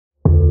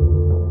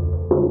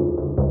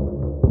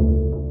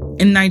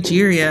In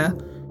Nigeria,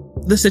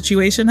 the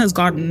situation has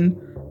gotten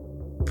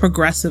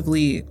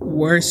progressively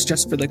worse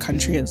just for the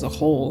country as a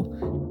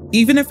whole.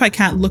 Even if I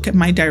can't look at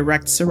my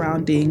direct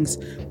surroundings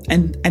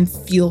and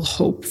feel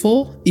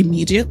hopeful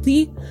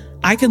immediately,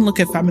 I can look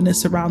at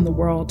feminists around the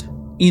world,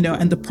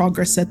 and the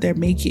progress that they're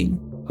making.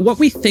 What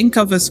we think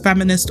of as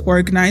feminist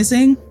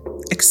organizing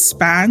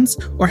expands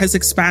or has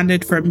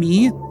expanded for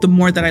me the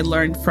more that I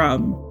learned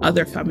from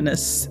other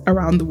feminists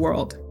around the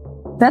world.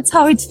 That's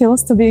how it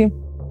feels to be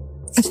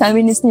a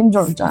feminist in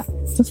Georgia,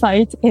 to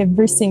fight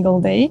every single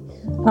day,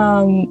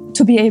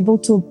 to be able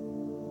to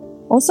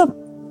also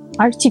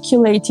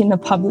articulate in the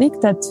public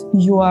that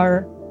you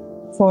are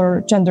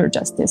for gender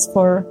justice,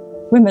 for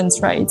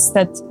women's rights,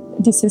 that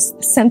this is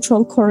a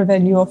central core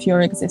value of your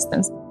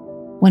existence.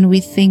 When we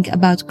think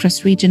about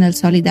cross-regional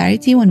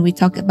solidarity, when we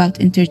talk about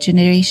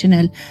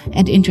intergenerational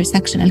and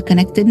intersectional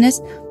connectedness,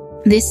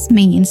 this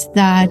means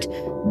that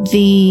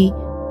the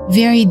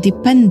very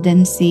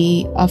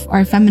dependency of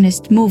our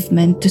feminist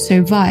movement to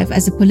survive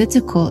as a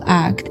political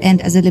act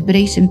and as a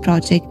liberation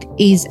project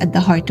is at the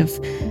heart of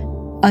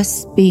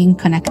us being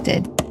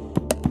connected.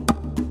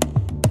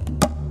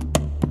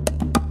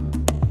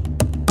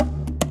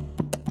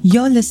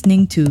 You're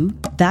listening to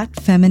That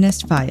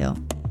Feminist Fire,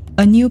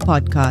 a new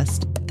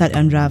podcast that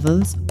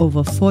unravels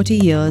over 40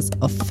 years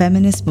of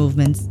feminist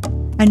movements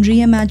and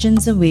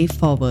reimagines a way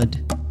forward.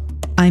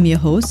 I'm your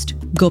host,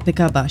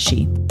 Gopika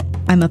Bashi.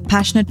 I'm a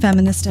passionate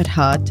feminist at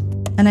heart,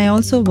 and I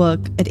also work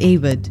at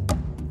AWID,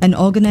 an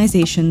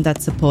organization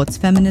that supports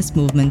feminist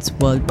movements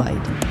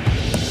worldwide.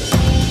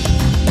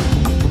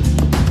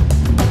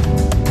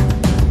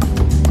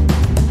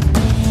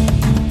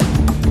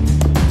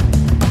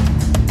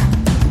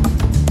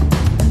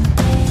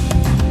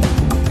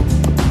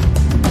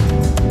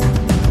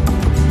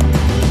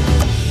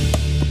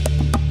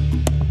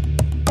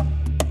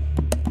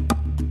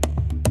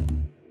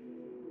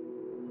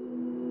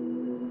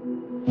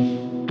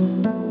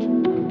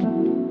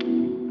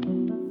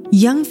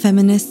 Young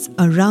feminists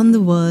around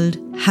the world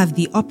have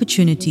the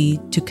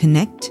opportunity to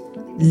connect,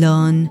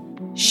 learn,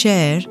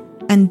 share,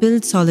 and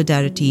build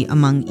solidarity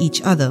among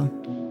each other.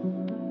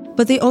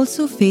 But they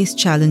also face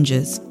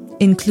challenges,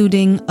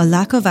 including a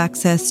lack of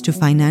access to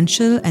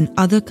financial and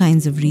other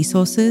kinds of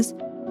resources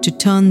to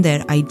turn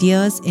their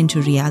ideas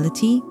into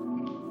reality,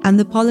 and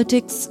the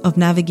politics of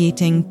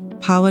navigating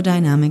power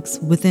dynamics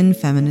within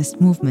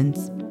feminist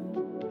movements.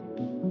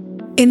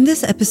 In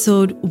this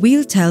episode,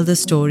 we'll tell the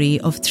story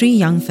of 3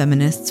 young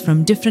feminists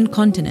from different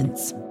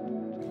continents.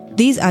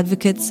 These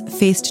advocates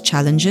faced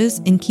challenges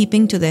in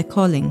keeping to their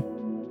calling,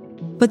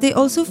 but they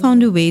also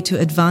found a way to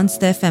advance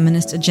their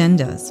feminist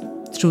agendas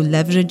through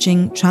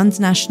leveraging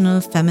transnational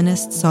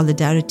feminist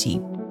solidarity.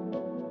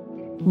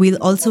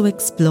 We'll also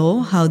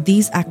explore how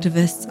these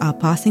activists are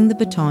passing the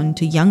baton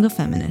to younger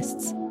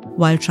feminists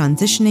while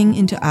transitioning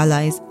into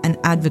allies and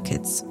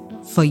advocates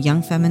for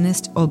young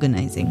feminist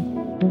organizing.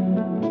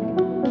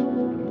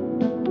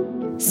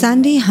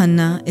 Sandy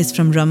Hanna is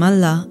from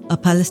Ramallah, a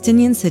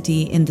Palestinian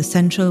city in the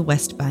central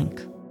West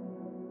Bank.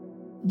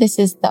 This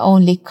is the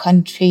only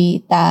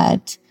country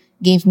that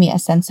gave me a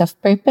sense of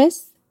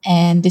purpose.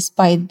 And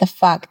despite the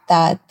fact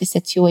that the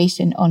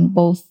situation on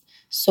both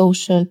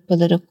social,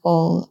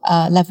 political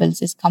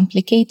levels is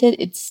complicated,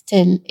 it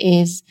still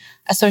is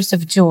a source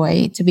of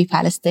joy to be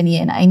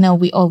Palestinian. I know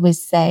we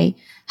always say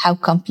how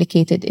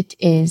complicated it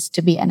is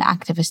to be an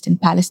activist in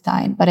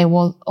Palestine, but I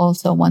will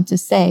also want to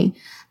say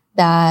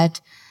that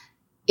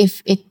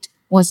if it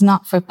was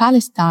not for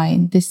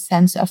Palestine, this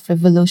sense of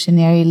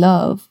revolutionary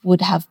love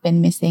would have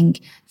been missing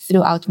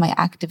throughout my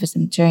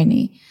activism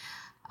journey.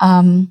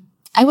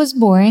 I was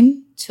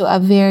born to a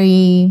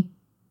very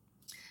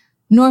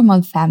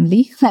normal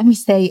family, let me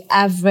say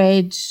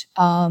average,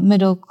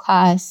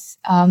 middle-class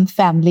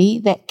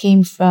family that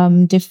came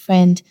from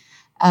different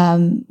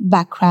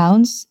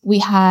backgrounds. We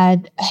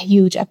had a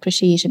huge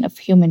appreciation of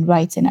human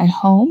rights in our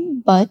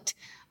home, but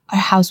our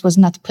house was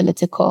not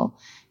political.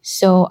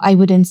 So I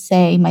wouldn't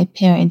say my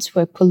parents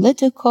were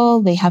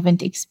political. They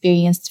haven't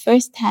experienced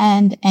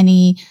firsthand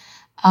any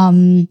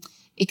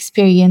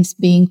experience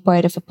being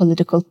part of a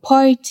political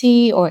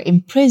party or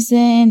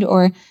imprisoned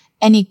or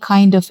any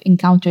kind of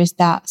encounters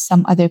that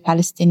some other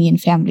Palestinian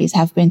families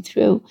have been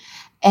through.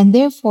 And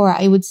therefore,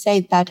 I would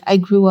say that I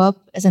grew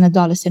up as an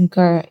adolescent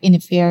girl in a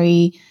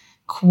very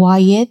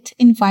quiet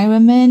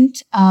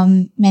environment,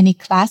 many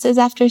classes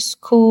after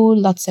school,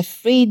 lots of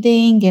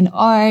reading and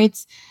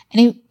arts.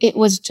 And it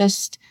was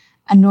just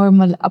a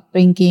normal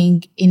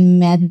upbringing in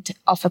mid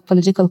of a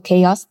political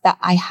chaos that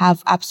I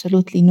have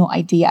absolutely no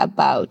idea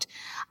about.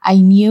 I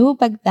knew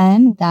back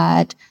then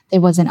that there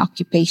was an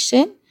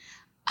occupation.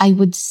 I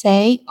would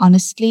say,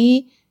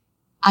 honestly,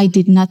 I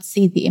did not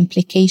see the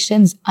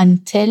implications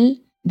until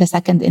the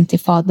Second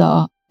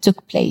Intifada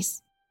took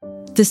place.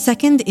 The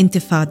Second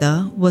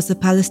Intifada was a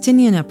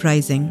Palestinian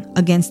uprising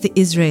against the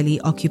Israeli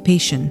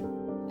occupation.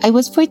 I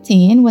was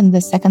 14 when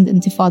the Second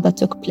Intifada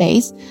took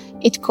place.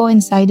 It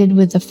coincided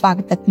with the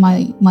fact that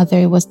my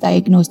mother was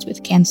diagnosed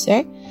with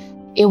cancer.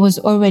 It was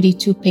already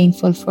too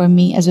painful for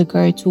me as a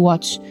girl to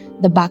watch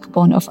the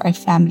backbone of our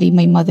family,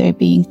 my mother,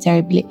 being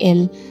terribly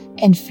ill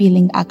and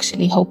feeling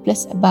actually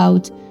hopeless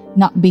about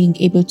not being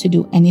able to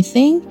do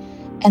anything.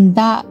 And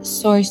that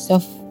source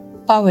of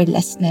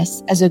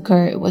powerlessness as a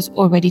girl was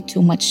already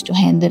too much to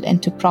handle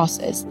and to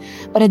process.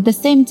 But at the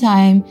same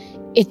time,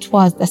 it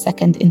was the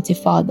second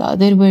intifada.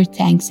 There were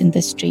tanks in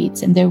the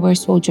streets and there were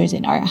soldiers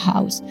in our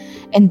house,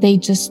 and they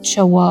just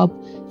show up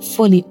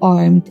fully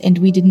armed, and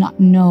we did not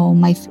know,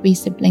 my 3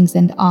 siblings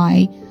and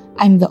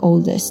I'm the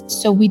oldest,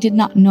 so we did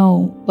not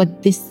know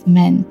what this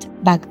meant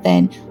back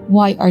then.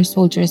 Why are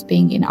soldiers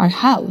being in our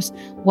house?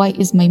 Why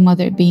is my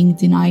mother being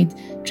denied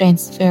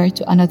transfer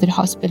to another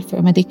hospital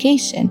for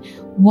medication?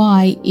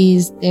 Why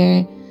is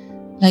there,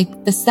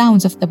 the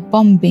sounds of the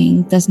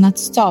bombing does not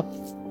stop?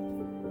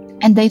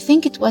 And I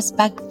think it was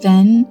back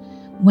then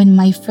when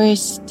my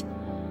first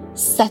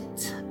set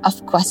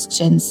of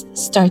questions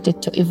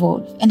started to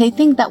evolve. And I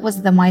think that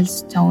was the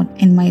milestone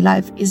in my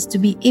life, is to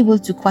be able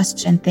to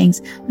question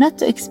things, not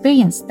to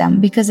experience them,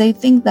 because I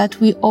think that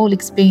we all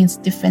experience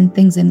different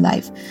things in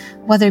life,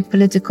 whether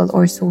political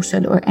or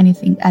social or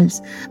anything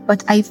else.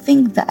 But I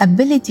think the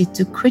ability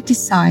to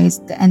criticize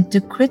and to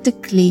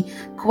critically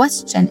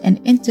question and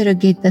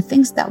interrogate the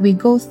things that we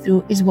go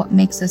through is what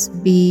makes us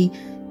be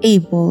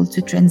able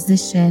to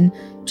transition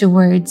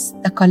towards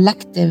the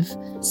collective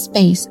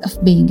space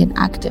of being an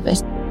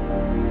activist.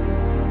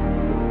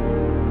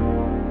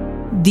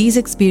 These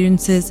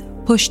experiences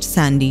pushed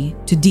Sandy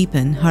to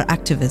deepen her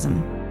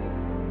activism.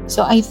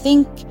 So I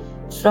think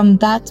from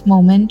that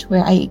moment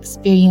where I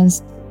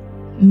experienced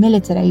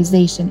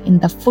militarization in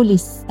the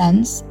fullest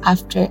sense,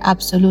 after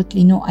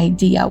absolutely no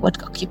idea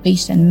what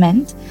occupation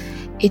meant,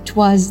 it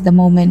was the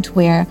moment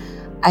where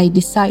I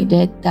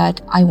decided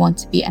that I want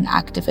to be an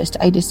activist.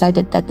 I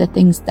decided that the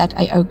things that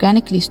I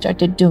organically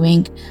started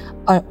doing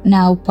are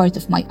now part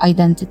of my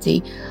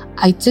identity.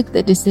 I took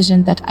the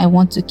decision that I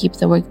want to keep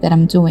the work that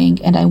I'm doing,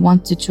 and I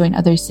want to join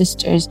other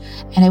sisters.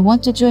 And I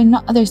want to join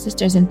not other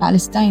sisters in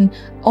Palestine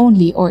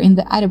only or in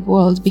the Arab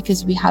world,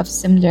 because we have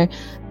similar,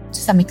 to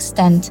some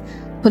extent,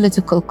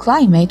 political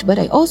climate, but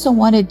I also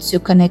wanted to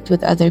connect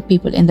with other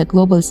people in the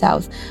global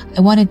south.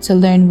 I wanted to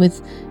learn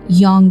with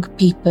young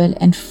people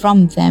and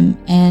from them,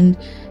 and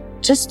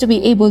just to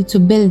be able to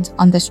build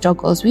on the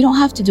struggles. We don't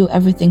have to do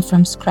everything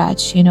from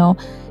scratch,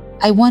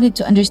 I wanted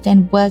to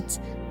understand what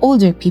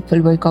older people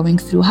were going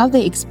through, how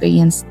they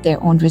experienced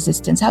their own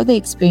resistance, how they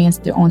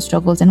experienced their own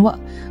struggles, and what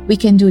we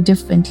can do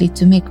differently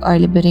to make our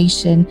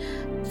liberation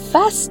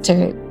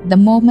faster. The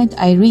moment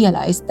I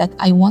realized that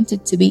I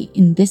wanted to be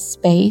in this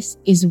space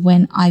is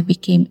when I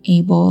became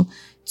able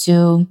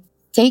to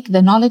take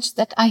the knowledge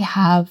that I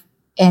have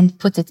and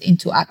put it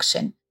into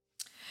action.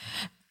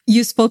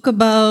 You spoke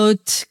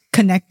about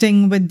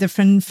connecting with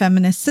different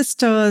feminist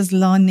sisters,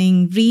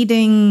 learning,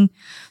 reading,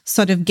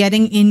 sort of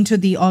getting into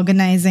the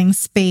organizing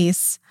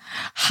space.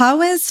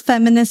 How is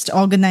feminist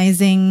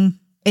organizing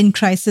in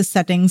crisis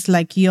settings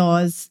like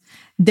yours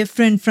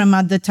different from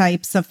other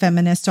types of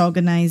feminist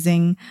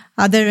organizing?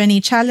 Are there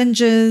any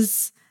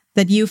challenges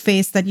that you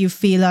face that you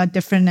feel are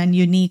different and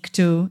unique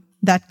to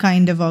that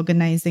kind of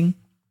organizing?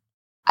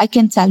 I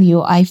can tell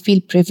you, I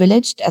feel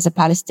privileged as a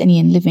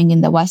Palestinian living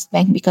in the West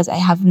Bank, because I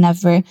have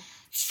never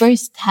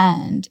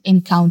firsthand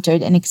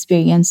encountered and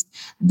experienced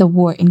the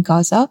war in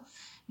Gaza.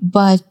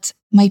 But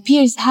my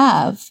peers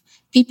have.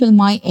 People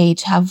my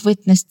age have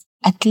witnessed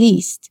at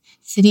least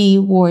 3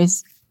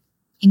 wars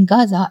in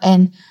Gaza.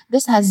 And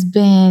this has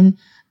been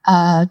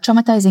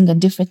traumatizing at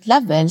different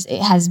levels.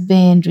 It has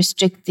been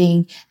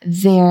restricting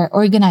their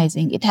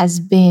organizing. It has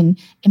been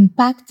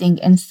impacting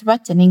and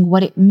threatening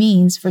what it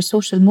means for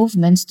social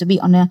movements to be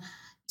on a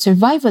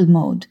survival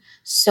mode.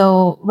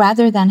 So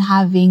rather than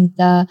having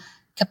the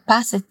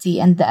capacity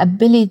and the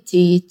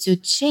ability to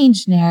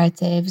change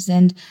narratives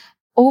and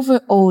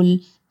overall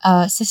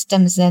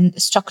systems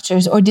and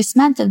structures, or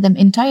dismantle them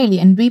entirely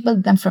and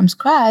rebuild them from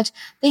scratch,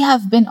 they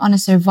have been on a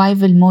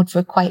survival mode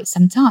for quite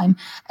some time.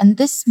 And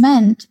this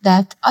meant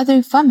that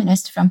other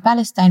feminists from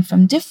Palestine,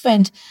 from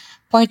different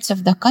parts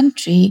of the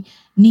country,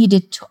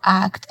 needed to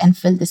act and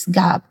fill this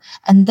gap.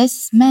 And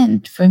this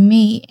meant for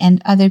me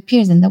and other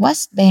peers in the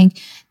West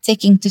Bank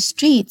taking to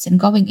streets and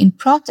going in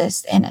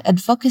protest and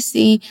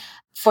advocacy.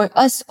 For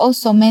us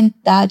also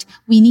meant that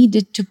we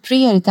needed to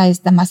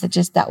prioritize the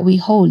messages that we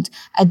hold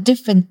at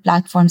different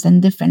platforms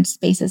and different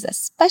spaces,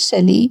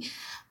 especially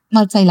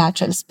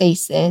multilateral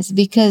spaces,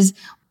 because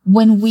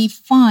when we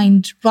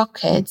find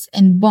rockets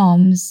and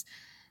bombs,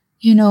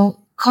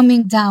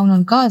 coming down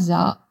on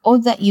Gaza, all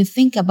that you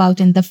think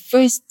about in the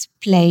first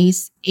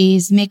place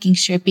is making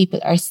sure people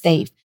are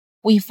safe.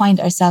 We find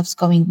ourselves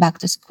going back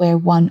to square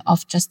one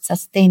of just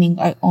sustaining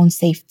our own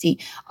safety,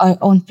 our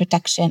own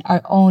protection,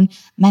 our own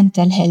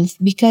mental health,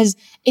 because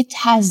it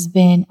has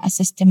been a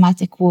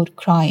systematic war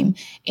crime.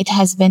 It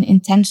has been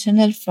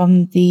intentional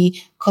from the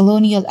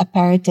colonial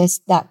apparatus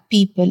that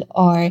people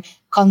are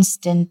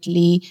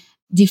constantly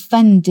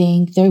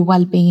defending their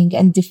well-being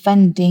and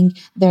defending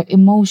their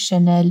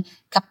emotional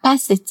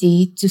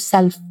capacity to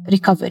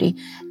self-recovery.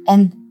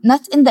 And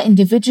not in the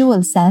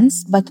individual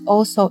sense, but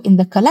also in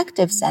the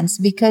collective sense,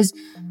 because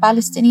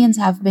Palestinians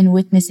have been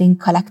witnessing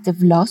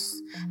collective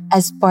loss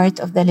as part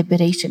of the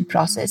liberation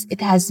process.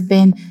 It has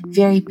been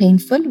very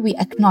painful. We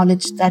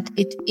acknowledge that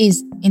it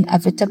is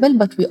inevitable,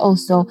 but we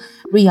also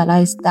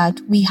realize that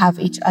we have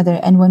each other.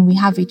 And when we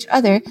have each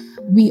other,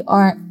 we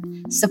are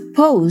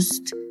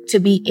supposed to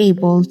be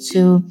able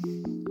to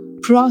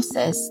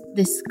process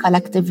this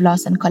collective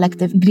loss and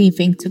collective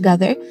grieving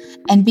together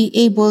and be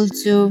able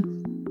to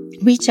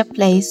reach a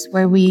place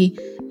where we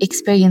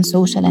experience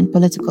social and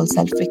political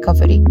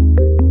self-recovery.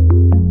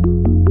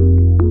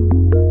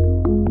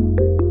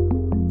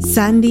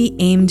 Sandy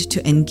aimed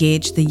to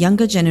engage the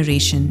younger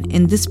generation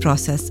in this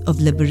process of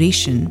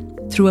liberation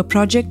through a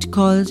project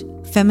called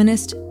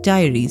Feminist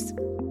Diaries.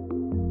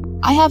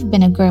 I have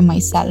been a girl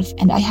myself,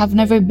 and I have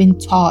never been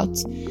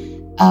taught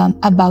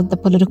about the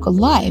political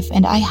life,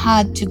 and I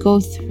had to go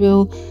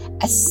through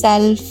a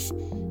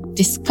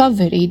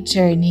self-discovery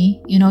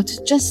journey,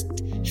 to just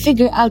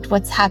figure out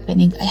what's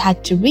happening. I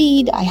had to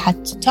read, I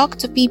had to talk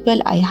to people,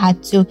 I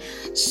had to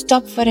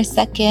stop for a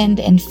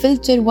second and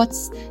filter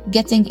what's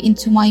getting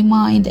into my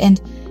mind. And,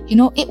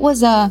 it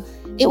was a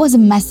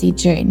messy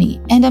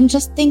journey. And I'm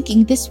just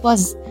thinking, this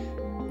was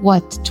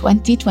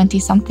 20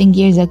 something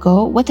years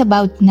ago. What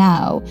about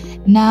now?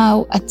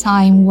 Now, a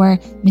time where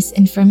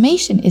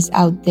misinformation is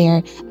out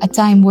there, a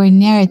time where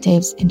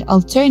narratives and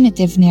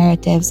alternative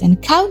narratives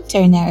and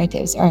counter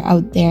narratives are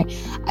out there,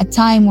 a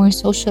time where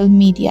social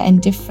media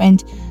and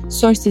different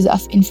sources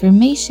of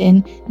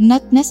information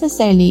not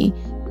necessarily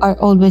are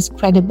always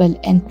credible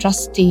and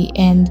trusty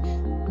and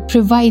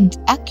provide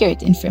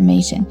accurate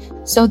information.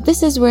 So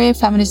this is where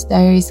Feminist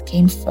Diaries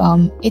came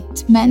from.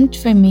 It meant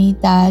for me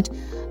that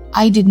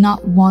I did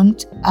not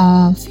want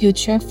a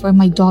future for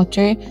my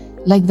daughter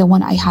like the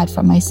one I had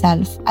for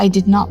myself. I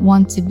did not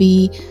want to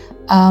be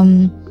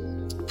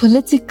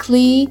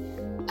politically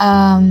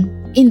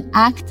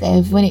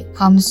inactive when it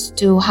comes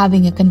to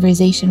having a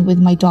conversation with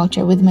my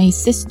daughter, with my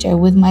sister,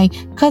 with my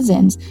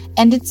cousins.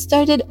 And it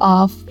started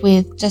off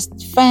with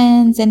just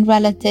friends and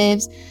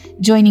relatives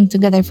joining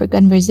together for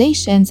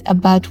conversations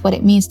about what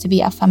it means to be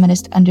a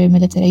feminist under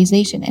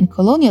militarization and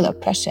colonial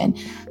oppression,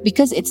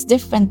 because it's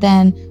different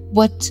than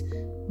what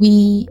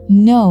we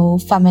know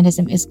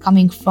feminism is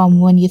coming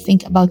from when you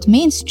think about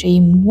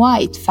mainstream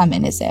white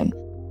feminism.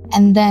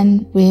 And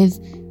then with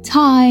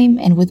time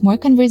and with more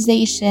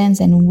conversations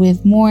and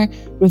with more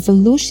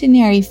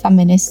revolutionary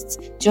feminists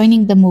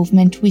joining the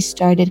movement, we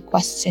started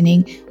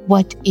questioning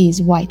what is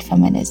white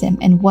feminism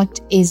and what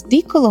is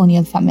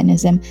decolonial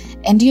feminism.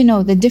 And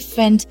the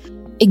different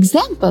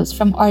examples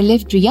from our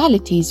lived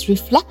realities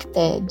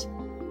reflected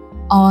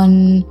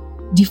on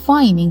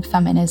defining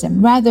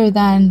feminism rather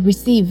than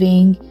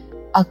receiving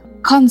a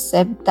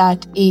concept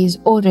that is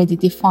already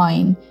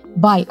defined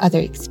by other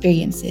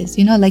experiences,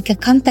 like a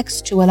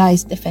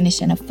contextualized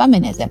definition of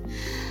feminism.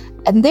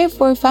 And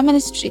therefore,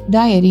 Feminist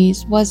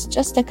Diaries was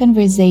just a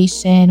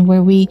conversation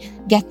where we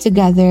get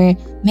together,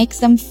 make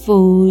some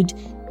food,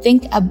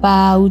 think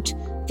about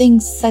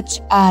things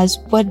such as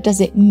what does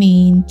it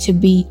mean to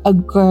be a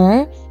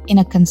girl in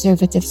a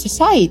conservative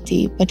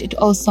society, but it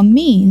also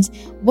means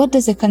what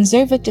does a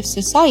conservative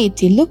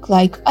society look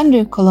like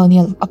under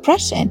colonial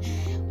oppression.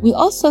 We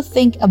also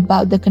think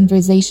about the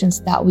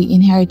conversations that we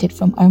inherited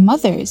from our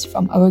mothers,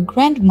 from our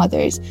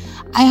grandmothers.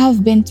 I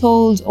have been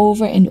told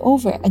over and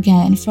over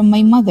again from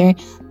my mother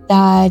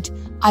that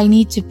I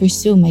need to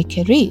pursue my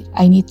career.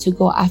 I need to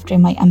go after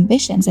my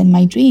ambitions and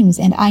my dreams,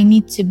 and I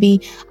need to be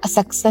a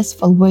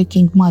successful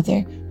working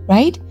mother,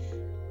 right?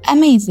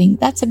 Amazing.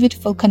 That's a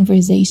beautiful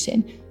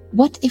conversation.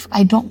 What if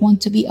I don't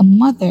want to be a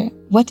mother?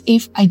 What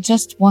if I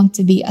just want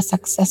to be a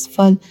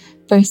successful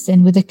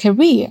person with a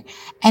career?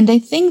 And I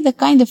think the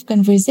kind of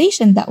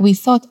conversation that we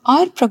thought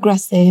are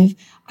progressive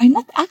are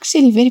not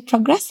actually very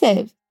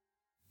progressive.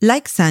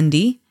 Like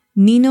Sandy,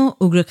 Nino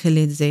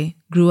Ugrakhilidze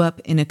grew up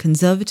in a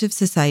conservative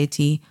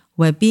society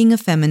where being a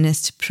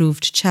feminist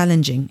proved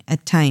challenging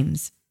at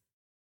times.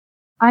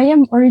 I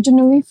am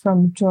originally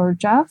from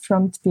Georgia,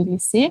 from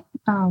Tbilisi.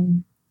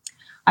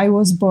 I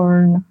was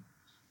born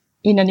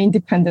in an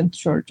independent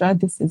Georgia.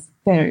 This is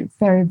very,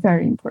 very,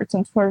 very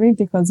important for me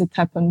because it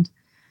happened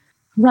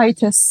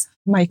right as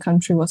my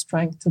country was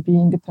trying to be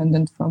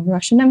independent from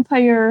Russian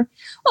Empire.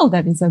 Well,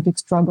 that is a big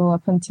struggle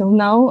up until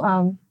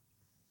now.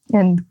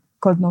 And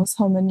God knows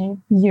how many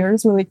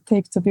years will it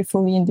take to be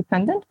fully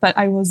independent. But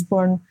I was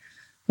born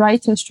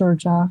right as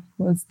Georgia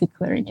was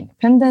declaring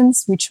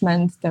independence, which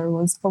meant there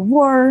was a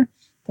war,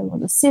 there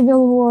was a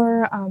civil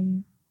war.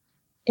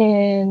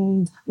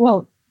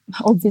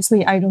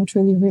 Obviously, I don't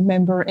really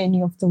remember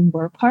any of the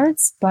war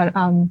parts, but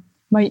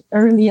my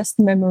earliest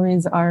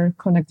memories are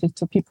connected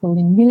to people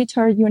in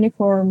military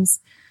uniforms.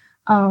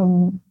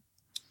 That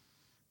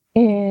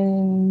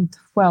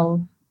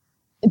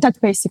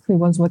basically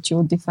was what you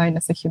would define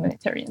as a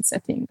humanitarian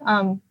setting.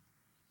 And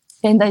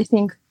I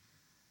think,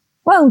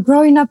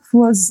 growing up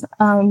was,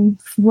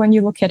 when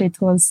you look at it,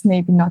 was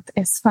maybe not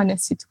as fun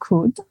as it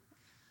could.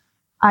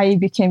 I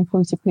became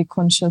politically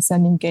conscious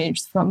and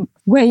engaged from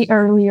way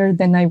earlier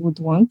than I would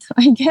want,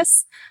 I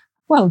guess.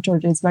 Well,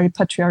 Georgia is very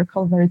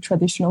patriarchal, very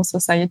traditional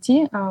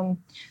society,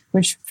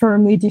 which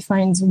firmly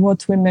defines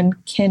what women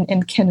can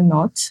and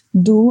cannot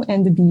do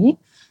and be.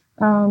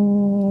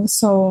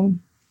 So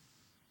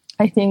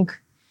I think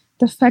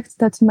the fact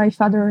that my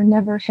father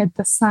never had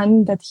the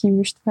son that he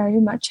wished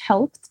very much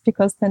helped,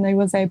 because then I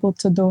was able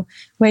to do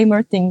way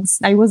more things.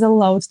 I was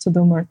allowed to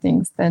do more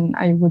things than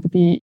I would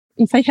be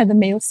if I had a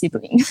male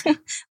sibling.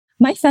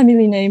 My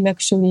family name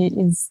actually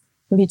is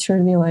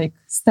literally like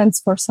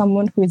stands for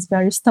someone who is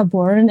very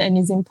stubborn and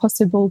is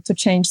impossible to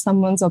change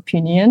someone's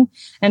opinion.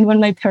 And when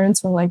my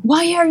parents were like,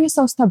 "Why are you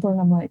so stubborn?"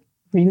 I'm like,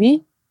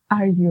 "Really?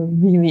 Are you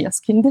really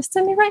asking this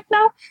to me right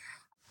now?"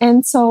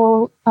 And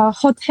so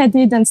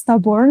hot-headed and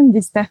stubborn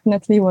is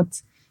definitely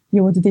what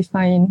you would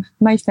define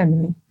my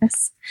family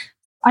as.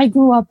 I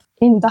grew up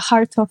in the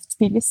heart of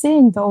Tbilisi,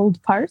 in the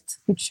old part,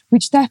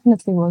 which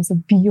definitely was a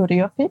beauty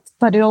of it.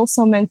 But it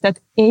also meant that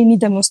any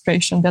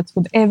demonstration that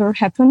would ever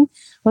happen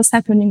was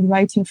happening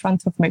right in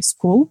front of my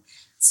school.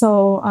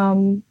 So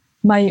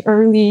my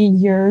early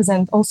years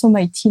and also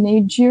my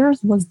teenage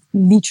years was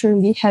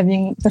literally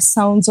having the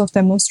sounds of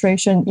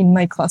demonstration in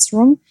my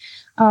classroom.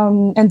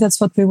 And that's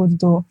what we would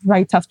do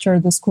right after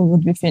the school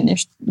would be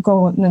finished,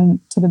 go on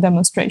to the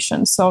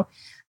demonstration. So,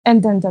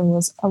 and then there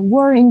was a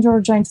war in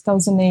Georgia in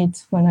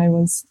 2008 when I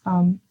was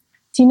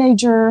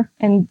teenager.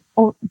 And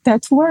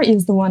that war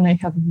is the one I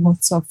have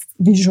lots of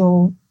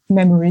visual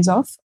memories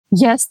of.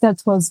 Yes,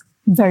 that was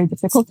very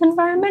difficult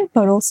environment,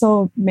 but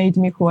also made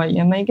me who I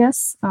am, I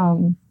guess.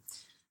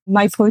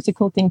 My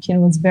political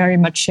thinking was very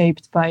much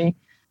shaped by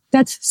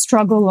that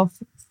struggle of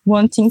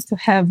wanting to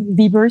have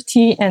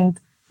liberty and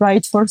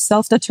right for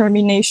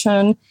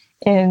self-determination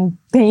and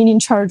being in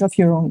charge of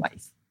your own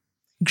life.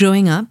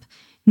 Growing up,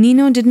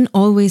 Nino didn't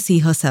always see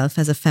herself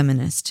as a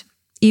feminist,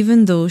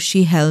 even though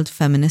she held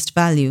feminist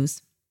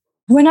values.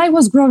 When I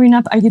was growing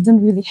up, I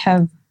didn't really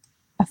have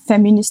a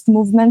feminist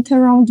movement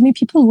around me.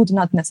 People would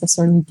not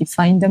necessarily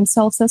define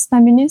themselves as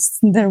feminists.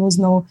 There was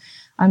no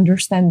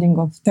understanding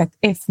of that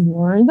F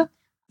word.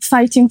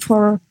 Fighting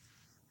for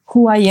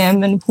who I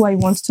am and who I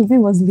want to be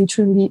was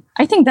literally,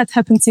 I think that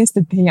happened since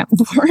the day I'm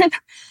born.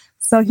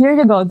 So here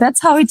you go.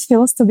 That's how it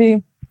feels to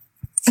be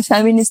a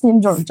feminist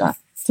in Georgia,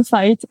 to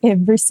fight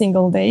every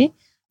single day,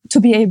 to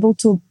be able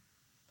to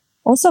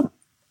also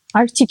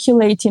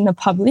articulate in the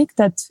public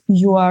that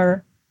you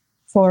are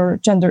for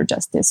gender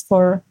justice,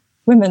 for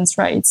women's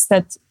rights,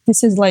 that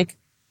this is like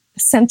a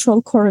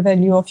central core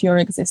value of your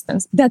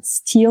existence. That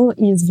still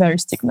is very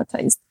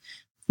stigmatized.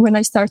 When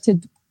I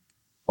started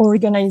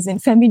organizing,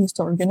 feminist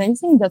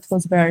organizing, that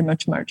was very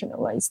much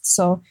marginalized.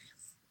 So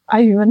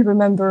I even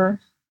remember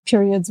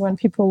periods when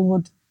people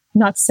would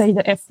not say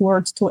the F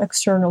word to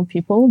external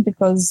people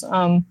because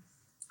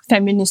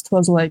feminist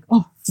was like,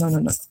 oh,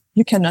 no,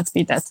 you cannot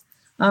be that.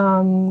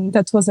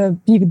 That was a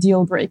big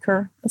deal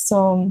breaker.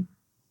 So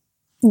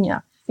yeah,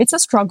 it's a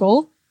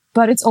struggle,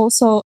 but it's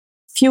also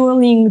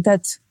fueling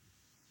that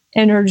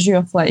energy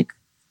of like,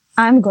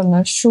 I'm going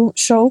to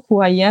show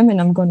who I am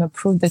and I'm going to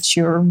prove that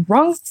you're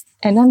wrong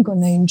and I'm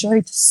going to enjoy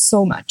it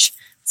so much.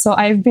 So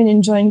I've been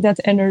enjoying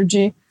that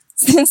energy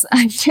since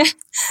I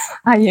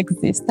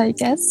exist, I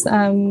guess.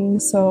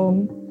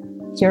 So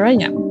here I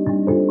am.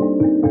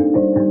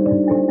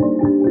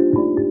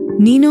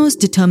 Nino's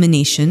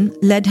determination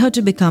led her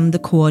to become the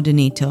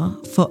coordinator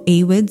for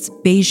AWID's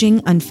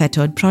Beijing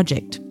Unfettered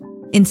project.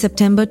 In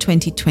September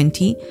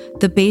 2020,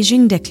 the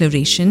Beijing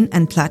Declaration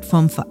and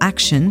Platform for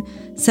Action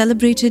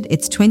celebrated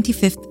its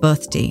 25th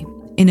birthday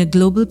in a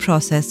global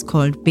process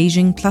called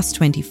Beijing Plus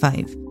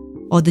 25,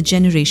 or the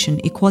Generation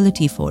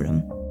Equality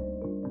Forum.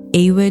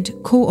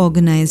 AWID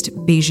co-organized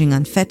Beijing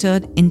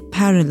Unfettered in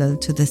parallel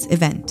to this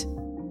event.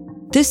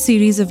 This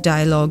series of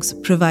dialogues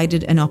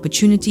provided an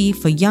opportunity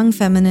for young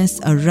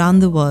feminists around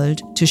the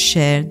world to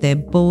share their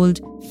bold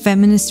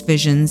feminist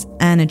visions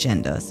and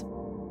agendas.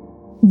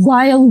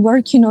 While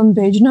working on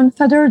Beijing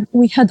Unfettered,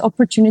 we had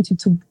opportunity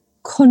to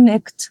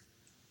connect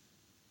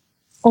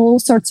all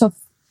sorts of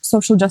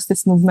social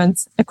justice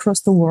movements across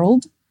the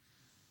world.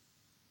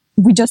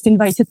 We just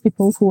invited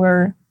people who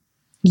were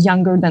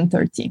younger than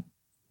 30.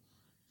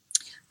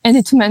 And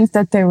it meant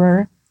that there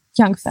were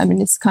young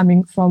feminists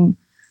coming from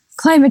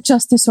climate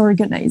justice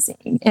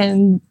organizing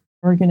and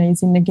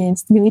organizing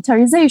against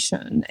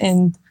militarization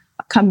and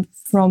come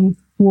from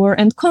war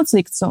and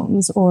conflict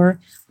zones or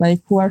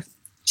like who are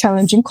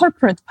challenging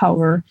corporate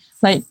power.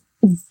 Like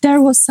there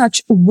was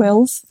such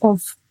wealth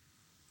of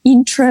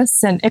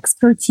interests and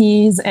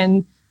expertise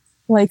and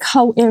like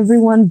how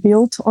everyone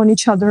built on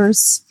each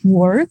other's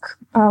work.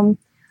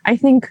 I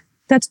think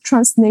that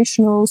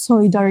transnational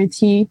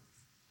solidarity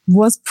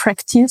was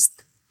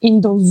practiced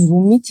in those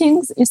Zoom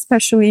meetings,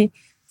 especially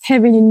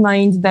having in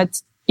mind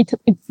that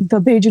the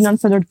Beijing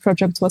Unfettered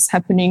project was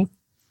happening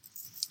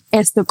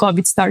as the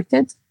COVID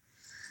started.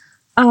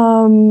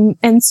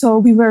 And so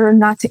we were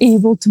not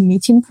able to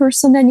meet in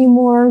person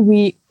anymore.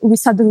 We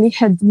suddenly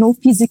had no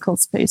physical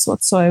space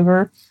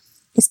whatsoever.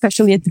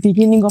 especially at the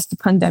beginning of the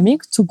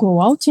pandemic, to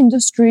go out in the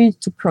street,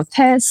 to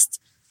protest,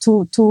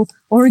 to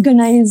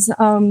organize.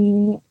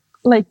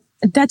 Like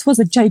that was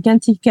a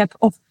gigantic gap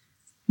of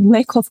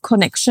lack of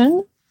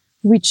connection,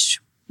 which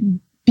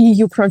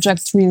BU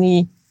project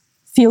really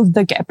filled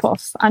the gap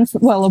of. And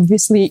well,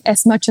 obviously,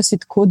 as much as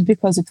it could,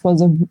 because it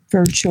was a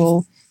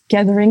virtual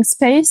gathering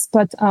space.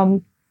 But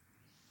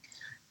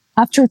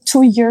after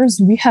 2 years,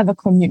 we have a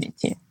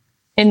community.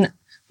 And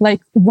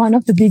like one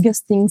of the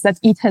biggest things that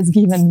it has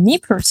given me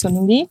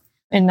personally,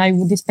 and I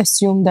would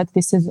assume that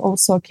this is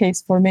also a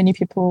case for many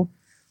people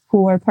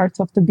who are part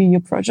of the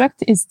BU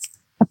project, is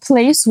a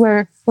place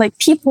where like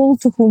people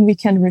to whom we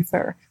can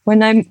refer.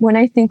 When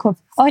I think of,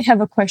 oh, I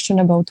have a question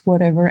about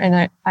whatever,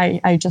 and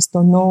I just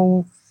don't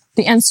know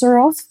the answer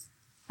of,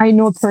 I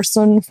know a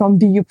person from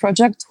BU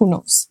project who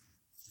knows.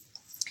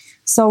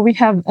 So we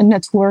have a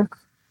network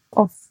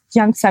of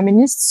young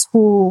feminists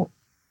who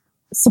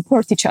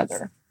support each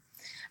other.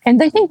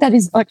 And I think that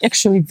is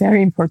actually a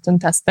very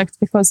important aspect,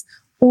 because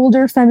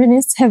older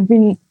feminists have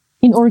been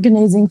in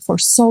organizing for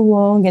so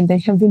long, and they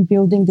have been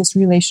building these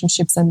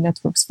relationships and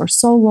networks for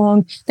so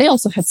long. They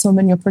also had so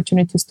many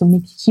opportunities to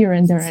meet here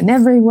and there and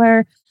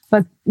everywhere.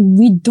 But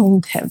we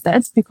don't have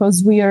that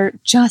because we are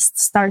just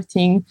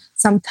starting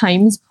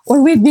sometimes,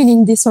 or we've been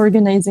in this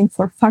organizing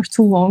for far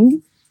too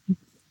long,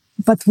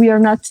 but we are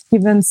not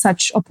given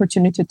such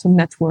opportunity to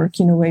network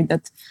in a way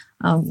that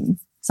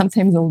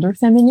sometimes older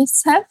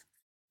feminists have.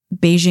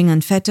 Beijing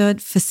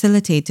Unfettered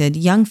facilitated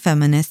young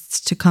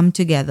feminists to come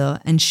together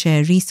and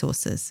share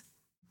resources.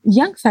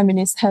 Young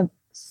feminists have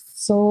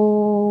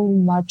so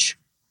much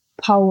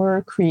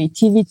power,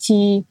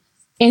 creativity,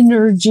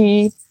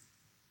 energy,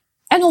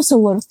 and also a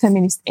lot of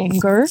feminist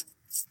anger,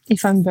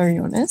 if I'm very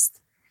honest.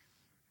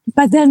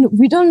 But then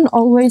we don't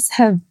always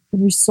have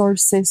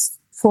resources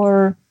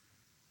for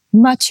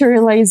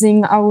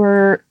materializing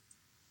our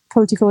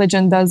political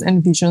agendas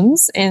and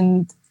visions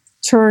and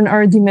turn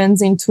our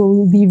demands into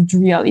lived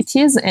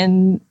realities.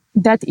 And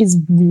that is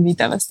really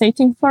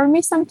devastating for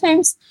me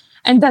sometimes.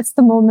 And that's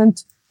the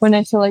moment when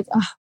I feel like,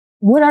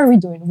 what are we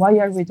doing? Why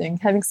are we doing?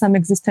 Having some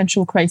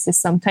existential crisis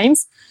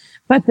sometimes.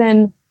 But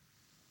then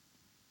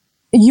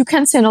you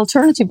can see an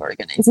alternative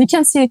organize. You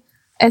can see,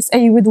 as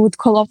I would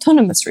call,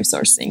 autonomous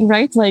resourcing,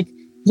 right? Like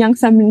young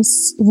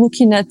feminists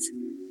looking at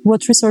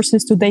what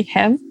resources do they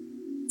have,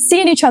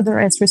 seeing each other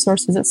as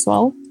resources as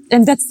well.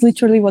 And that's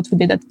literally what we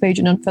did at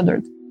Beijing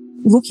Unfettered.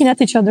 Looking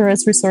at each other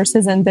as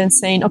resources and then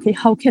saying, okay,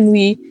 how can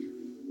we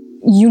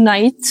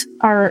unite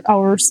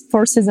our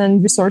forces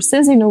and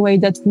resources in a way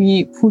that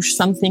we push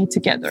something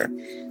together?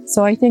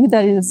 So I think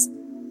that is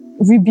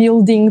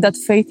rebuilding that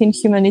faith in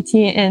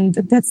humanity. And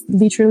that's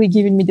literally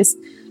giving me this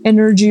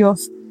energy of,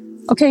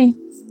 okay,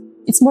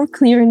 it's more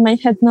clear in my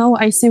head now.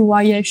 I see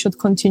why I should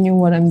continue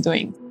what I'm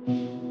doing.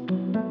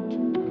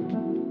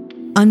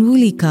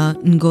 Anwulika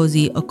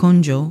Ngozi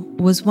Okonjo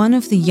was one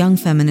of the young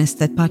feminists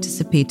that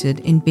participated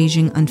in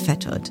Beijing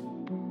Unfettered.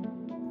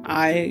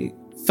 I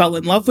fell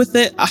in love with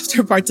it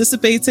after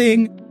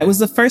participating. It was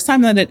the first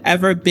time that I'd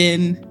ever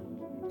been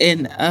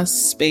in a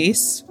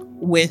space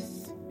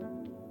with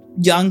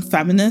young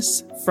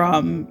feminists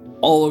from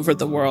all over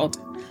the world.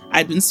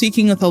 I'd been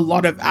speaking with a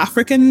lot of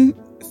African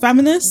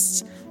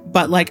feminists,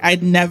 but like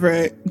I'd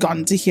never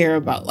gotten to hear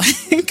about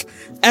like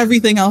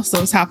everything else that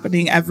was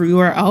happening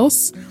everywhere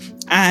else.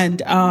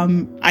 And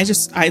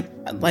I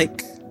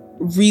like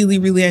really,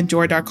 really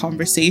enjoyed our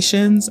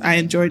conversations. I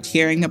enjoyed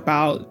hearing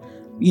about,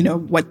 you know,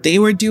 what they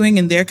were doing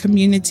in their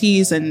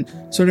communities and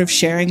sort of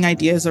sharing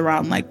ideas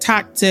around like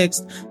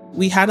tactics.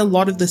 We had a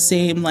lot of the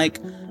same like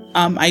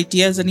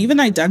ideas and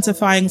even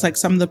identifying like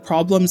some of the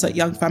problems that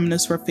young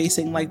feminists were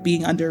facing, like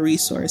being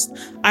under-resourced.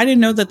 I didn't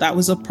know that that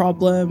was a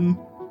problem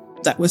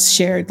that was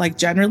shared like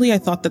generally. I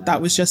thought that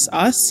that was just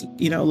us.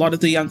 You know, a lot of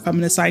the young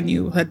feminists I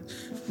knew had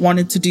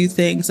wanted to do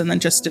things and then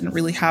just didn't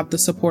really have the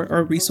support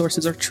or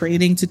resources or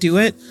training to do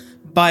it.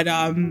 But,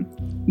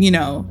 you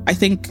know, I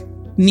think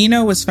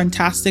Nina was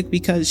fantastic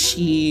because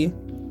she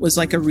was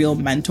like a real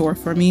mentor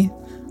for me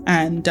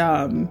and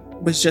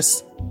was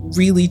just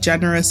really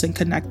generous in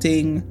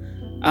connecting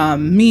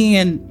me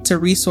and to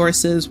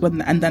resources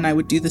and then I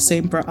would do the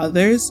same for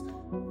others.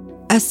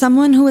 As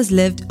someone who has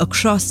lived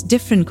across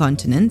different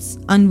continents,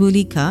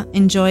 Anwulika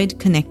enjoyed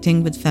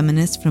connecting with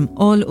feminists from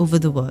all over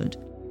the world.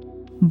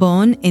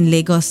 Born in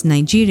Lagos,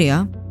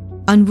 Nigeria,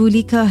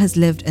 Anwulika has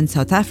lived in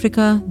South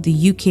Africa,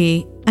 the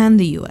UK, and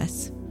the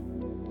US.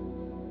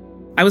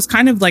 I was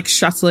kind of like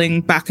shuttling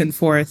back and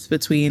forth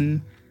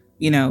between,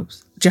 you know,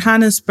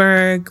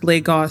 Johannesburg,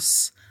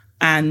 Lagos,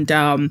 and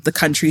the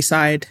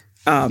countryside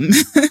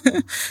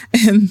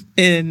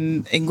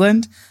in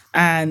England,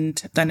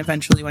 and then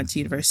eventually went to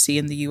university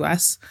in the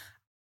US.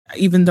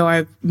 Even though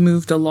I've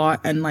moved a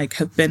lot and like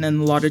have been in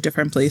a lot of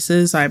different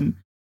places, I'm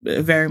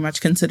very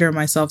much consider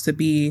myself to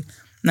be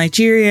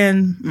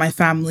Nigerian. My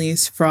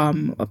family's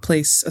from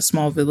a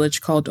small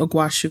village called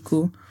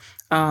Ogwashuku,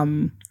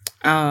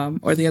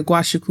 or the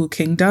Ogwashuku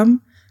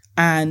Kingdom.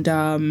 And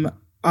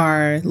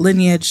our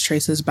lineage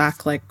traces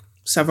back like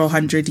several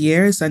hundred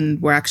years.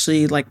 And we're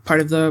actually like part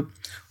of the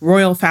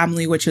royal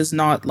family, which is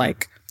not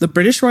like the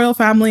British royal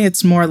family.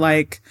 It's more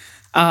like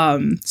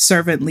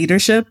servant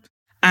leadership.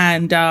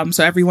 And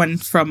so everyone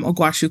from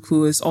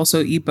Ogwashuku is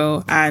also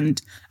Igbo. And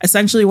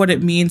essentially what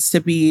it means to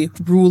be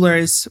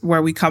rulers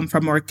where we come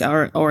from,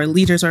 or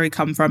leaders where we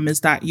come from, is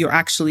that you're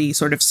actually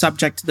sort of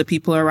subject to the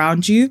people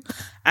around you.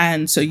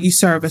 And so you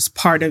serve as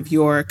part of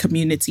your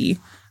community.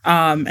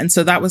 And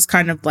so that was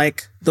kind of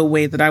like the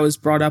way that I was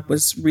brought up,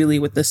 was really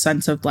with the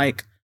sense of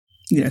like,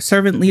 you know,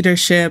 servant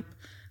leadership.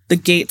 The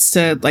gates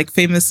to, like,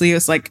 famously, it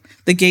was like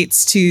the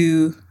gates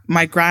to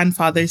my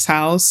grandfather's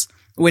house,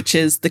 which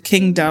is the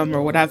kingdom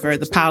or whatever,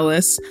 the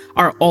palace,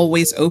 are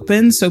always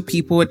open. So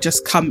people would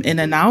just come in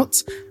and out,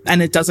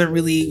 and it doesn't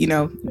really, you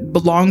know,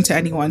 belong to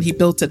anyone. He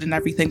built it and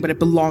everything, but it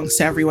belongs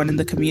to everyone in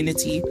the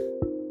community.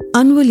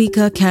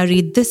 Anwulika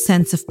carried this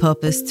sense of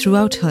purpose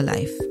throughout her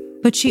life,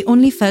 but she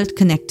only felt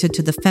connected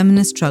to the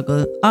feminist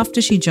struggle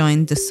after she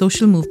joined the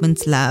Social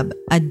Movements Lab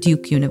at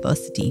Duke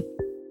University.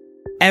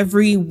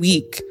 Every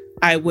week,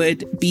 I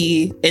would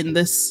be in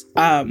this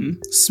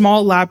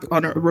small lab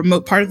on a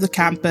remote part of the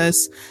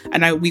campus,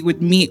 and we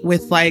would meet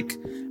with like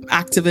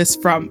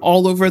activists from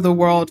all over the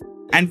world.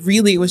 And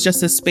really, it was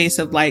just a space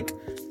of like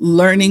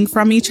learning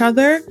from each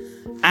other.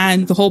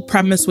 And the whole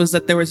premise was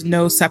that there was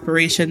no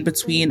separation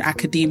between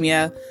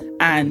academia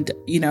and,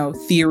 you know,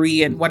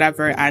 theory and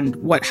whatever, and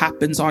what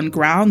happens on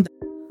ground.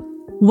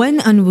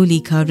 When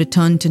Anwulika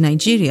returned to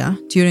Nigeria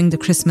during the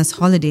Christmas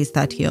holidays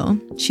that year,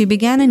 she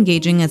began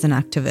engaging as an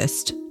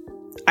activist.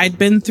 I'd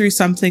been through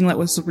something that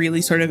was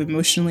really sort of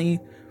emotionally,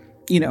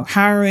 you know,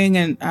 harrowing,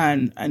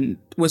 and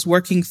was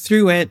working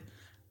through it.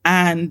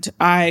 And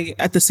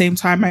at the same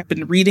time, I've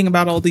been reading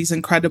about all these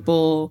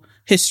incredible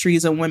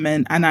histories of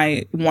women, and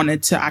I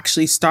wanted to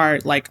actually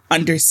start like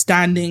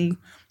understanding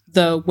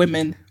the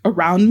women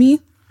around me,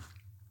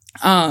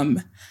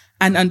 and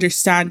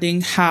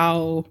understanding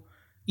how,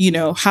 you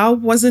know, how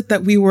was it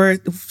that we were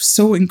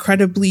so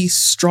incredibly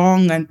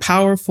strong and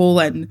powerful,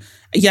 and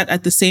yet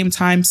at the same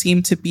time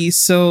seemed to be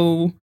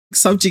so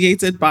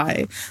subjugated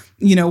by,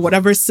 you know,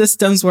 whatever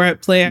systems were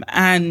at play.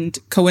 And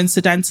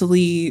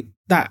coincidentally,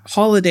 that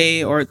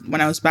holiday, or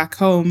when I was back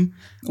home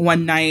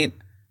one night,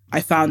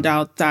 I found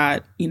out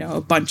that, you know,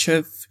 a bunch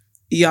of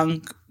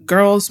young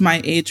girls,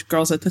 my age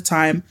girls at the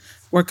time,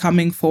 were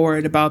coming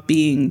forward about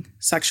being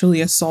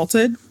sexually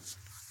assaulted.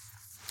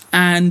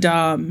 And,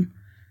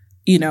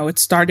 you know, it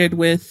started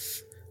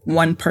with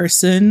one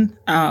person.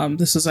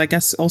 This was, I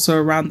guess, also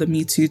around the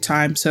Me Too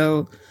time.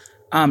 So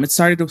it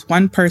started with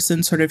one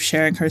person sort of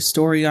sharing her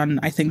story on,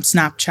 I think,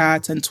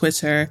 Snapchat and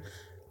Twitter.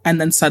 And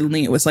then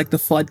suddenly it was like the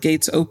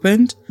floodgates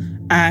opened,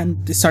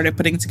 and they started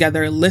putting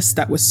together a list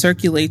that was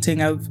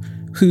circulating of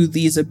who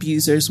these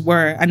abusers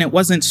were. And it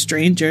wasn't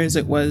strangers.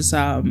 It was,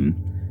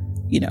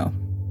 you know,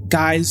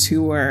 guys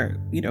who were,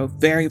 you know,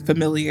 very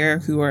familiar,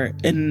 who were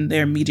in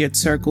their immediate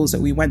circles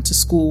that we went to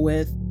school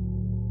with.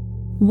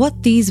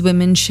 What these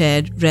women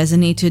shared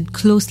resonated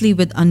closely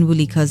with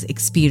Anwulika's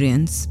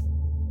experience.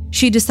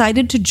 She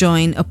decided to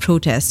join a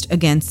protest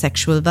against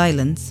sexual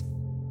violence.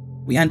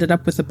 We ended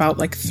up with about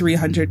like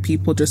 300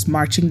 people just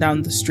marching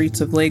down the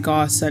streets of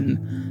Lagos. And,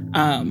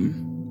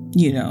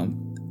 you know,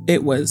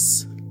 it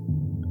was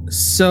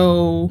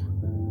so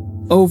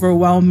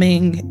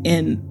overwhelming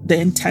in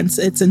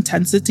its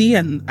intensity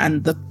and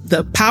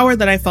the power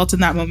that I felt in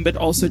that moment, but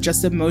also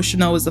just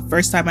emotional. It was the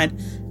first time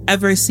I'd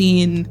ever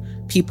seen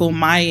people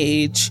my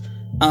age,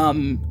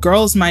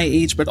 girls my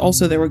age, but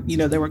also there were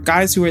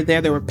guys who were there.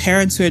 There were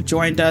parents who had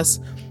joined us,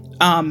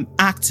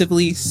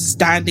 actively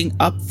standing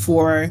up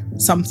for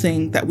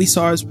something that we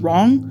saw as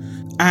wrong,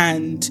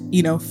 and,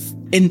 you know,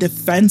 in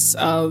defense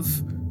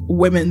of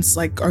women's,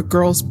 like, our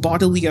girls'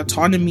 bodily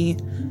autonomy,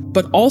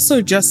 but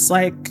also just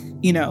like,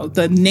 you know,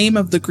 the name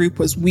of the group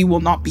was We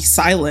Will Not Be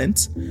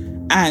Silent.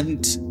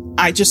 And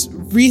I just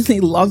really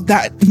loved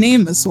that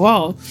name as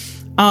well.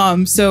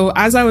 So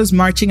as I was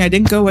marching, I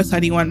didn't go with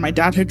anyone. My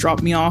dad had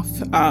dropped me off.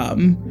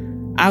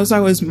 As I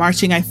was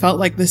marching, I felt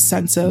like this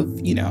sense of,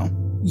 you know,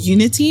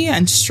 unity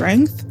and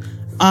strength.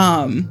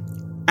 I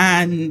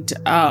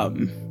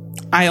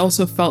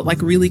also felt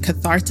like really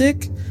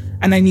cathartic.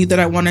 And I knew that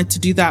I wanted to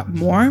do that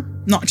more,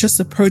 not just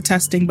the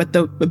protesting, but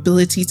the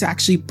ability to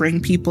actually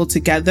bring people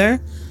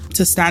together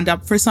to stand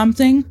up for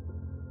something.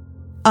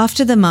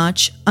 After the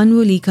march,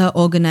 Anwulika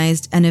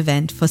organized an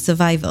event for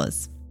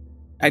survivors.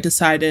 I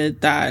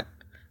decided that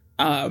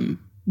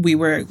we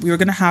were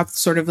going to have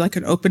sort of like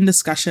an open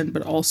discussion,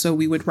 but also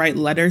we would write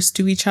letters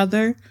to each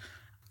other,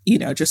 you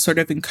know, just sort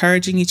of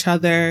encouraging each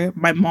other.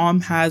 My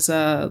mom has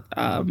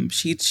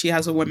she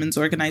has a women's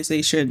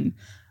organization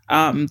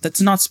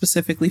that's not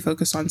specifically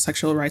focused on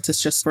sexual rights.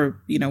 It's just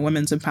for, you know,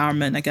 women's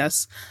empowerment, I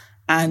guess.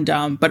 And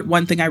but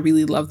one thing I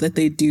really love that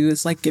they do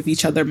is like give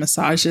each other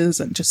massages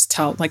and just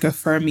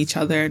affirm each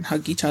other and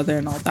hug each other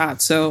and all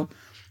that. So,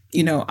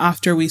 you know,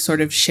 after we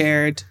sort of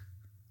shared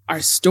our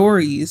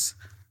stories,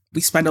 we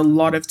spent a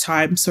lot of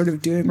time sort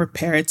of doing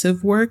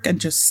reparative work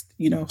and just,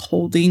 you know,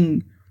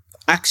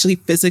 actually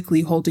physically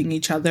holding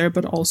each other,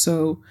 but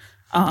also,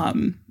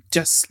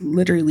 just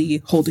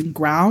literally holding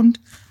ground,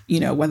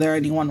 whether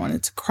anyone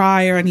wanted to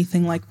cry or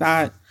anything like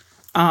that.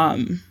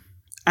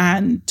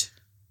 And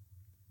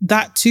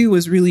that too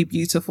was really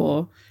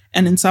beautiful.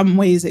 And in some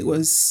ways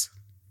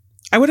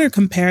I wouldn't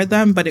compare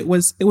them, but it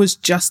was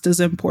just as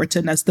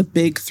important as the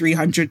big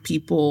 300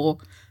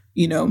 people,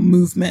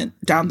 movement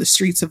down the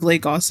streets of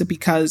Lagos,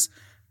 because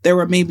there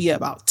were maybe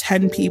about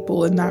 10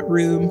 people in that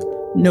room,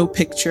 no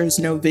pictures,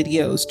 no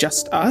videos,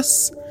 just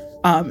us,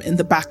 in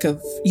the back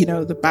of,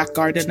 the back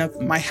garden of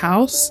my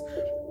house.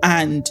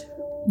 And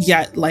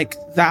yet, like,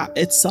 that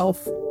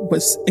itself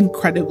was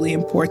incredibly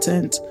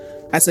important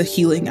as a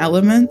healing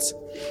element.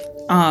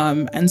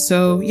 And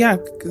so, yeah,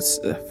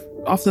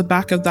 off the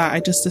back of that, I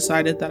just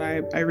decided that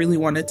I really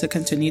wanted to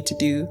continue to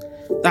do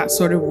that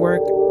sort of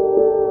work.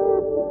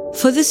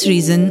 For this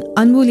reason,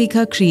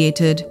 Anwulika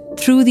created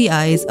Through the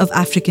Eyes of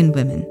African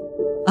Women,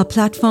 a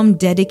platform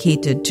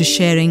dedicated to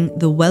sharing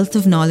the wealth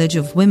of knowledge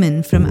of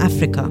women from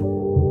Africa.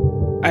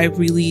 I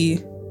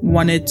really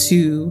wanted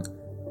to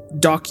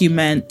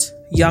document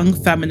young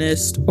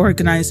feminists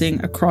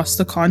organizing across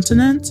the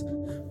continent.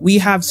 We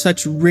have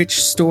such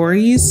rich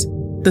stories.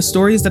 The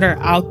stories that are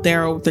out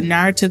there, the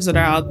narratives that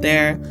are out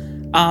there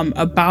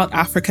about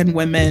African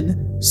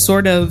women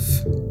sort of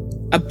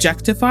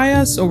objectify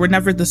us, or we're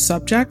never the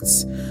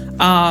subjects,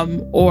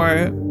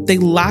 or they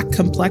lack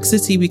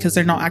complexity because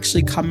they're not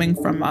actually coming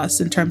from us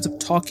in terms of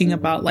talking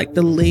about like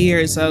the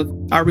layers of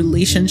our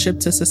relationship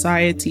to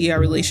society, our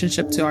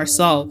relationship to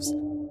ourselves.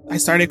 I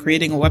started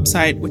creating a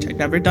website, which I'd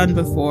never done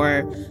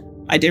before.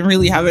 I didn't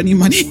really have any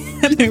money.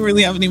 I didn't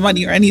really have any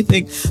money or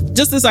anything.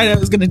 Just decided I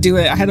was going to do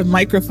it. I had a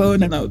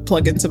microphone and I would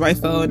plug into my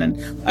phone, and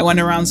I went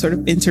around sort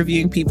of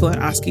interviewing people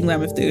and asking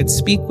them if they would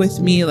speak with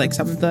me, like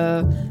some of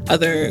the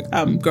other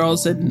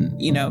girls in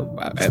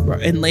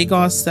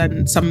Lagos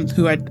and some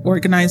who I'd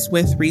organized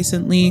with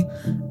recently.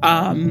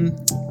 And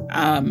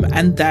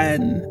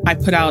then I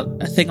put out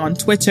a thing on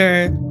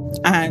Twitter,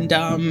 and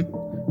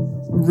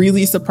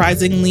really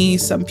surprisingly,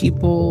 some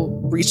people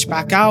reached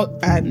back out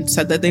and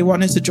said that they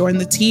wanted to join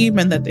the team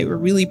and that they were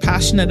really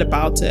passionate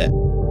about it.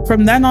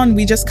 From then on,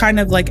 we just kind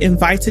of like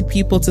invited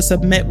people to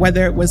submit,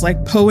 whether it was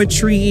like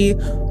poetry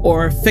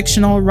or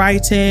fictional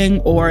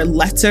writing or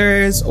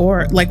letters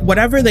or like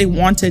whatever they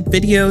wanted,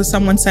 videos.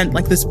 Someone sent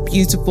like this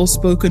beautiful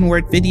spoken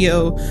word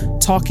video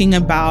talking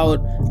about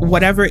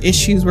whatever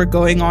issues were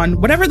going on,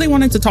 whatever they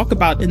wanted to talk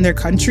about in their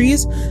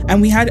countries.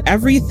 And we had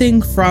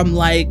everything from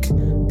like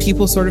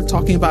people sort of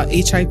talking about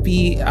HIV,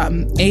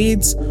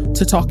 AIDS,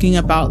 to talking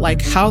about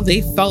like how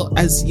they felt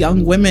as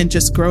young women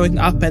just growing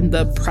up and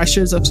the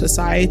pressures of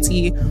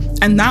society.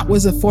 And that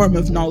was a form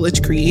of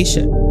knowledge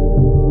creation.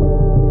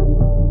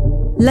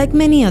 Like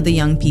many other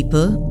young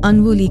people,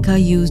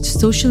 Anwulika used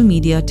social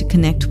media to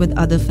connect with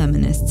other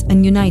feminists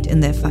and unite in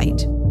their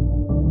fight.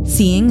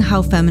 Seeing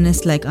how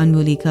feminists like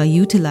Anwulika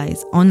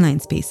utilize online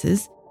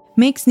spaces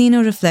makes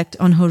Nina reflect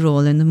on her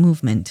role in the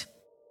movement.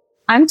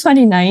 I'm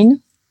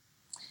 29.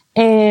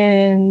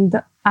 And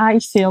I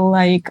feel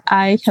like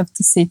I have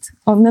to sit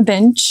on the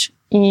bench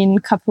in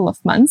a couple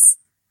of months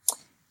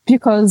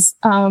because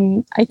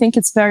I think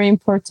it's very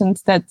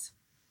important that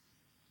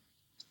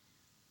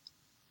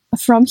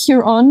from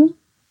here on,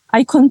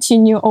 I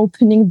continue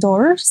opening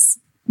doors,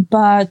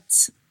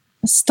 but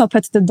stop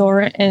at the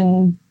door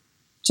and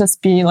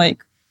just be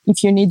like,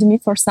 if you need me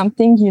for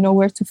something, you know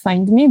where to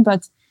find me.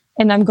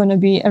 And I'm going to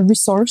be a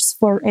resource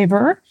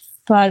forever.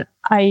 But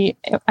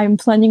I'm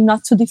planning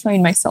not to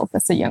define myself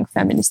as a young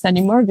feminist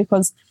anymore,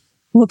 because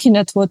looking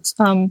at what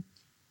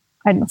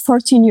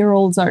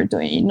 14-year-olds are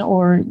doing,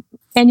 or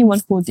anyone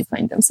who would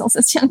define themselves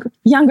as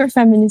younger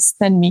feminists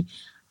than me,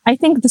 I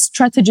think the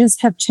strategies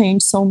have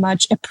changed so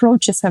much,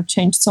 approaches have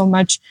changed so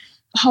much.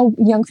 How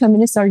young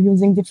feminists are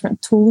using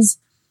different tools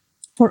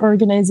for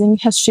organizing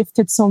has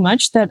shifted so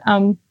much that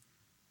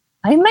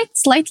I might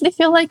slightly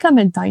feel like I'm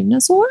a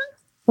dinosaur,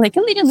 like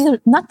a little,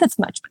 not that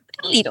much, but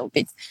a little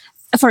bit.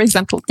 For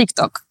example,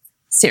 TikTok.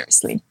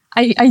 Seriously.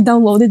 I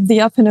downloaded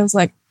the app and I was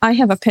like, I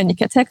have a panic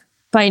attack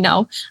by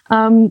now.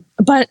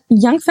 But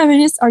young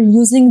feminists are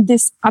using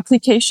this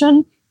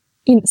application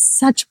in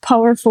such a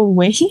powerful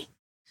way.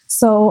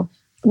 So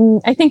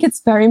I think it's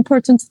very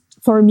important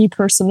for me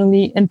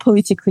personally and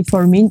politically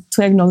for me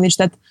to acknowledge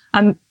that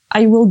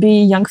I will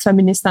be a young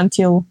feminist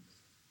until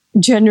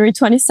January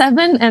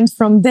 27. And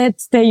from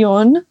that day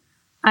on,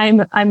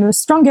 I'm a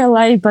strong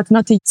ally, but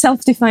not a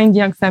self-defined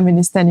young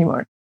feminist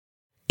anymore.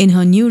 In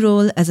her new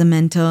role as a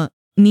mentor,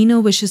 Nina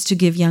wishes to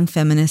give young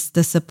feminists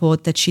the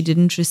support that she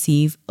didn't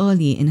receive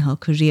early in her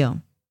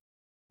career.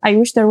 I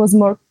wish there was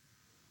more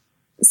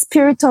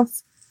spirit of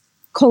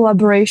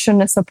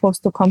collaboration as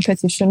opposed to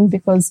competition,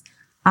 because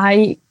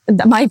my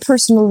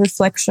personal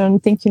reflection,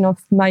 thinking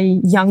of my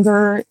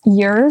younger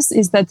years,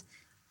 is that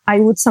I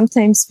would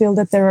sometimes feel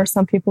that there are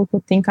some people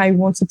who think I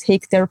want to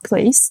take their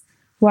place,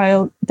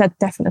 while that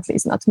definitely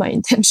is not my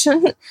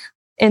intention.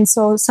 And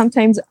so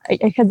sometimes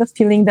I had the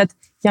feeling that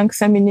young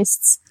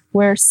feminists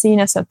were seen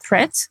as a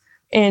threat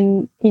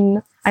in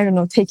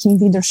taking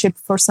leadership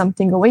for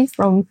something away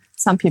from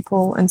some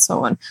people and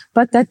so on.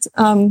 But that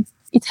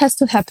it has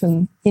to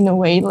happen in a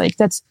way like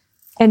that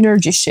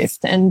energy shift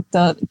and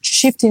the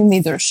shift in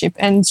leadership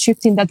and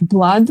shift in that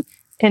blood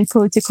and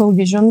political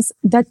visions.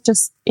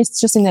 It's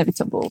just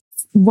inevitable.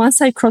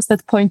 Once I cross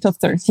that point of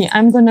 30,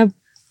 I'm going to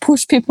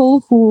push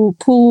people who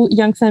pull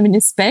young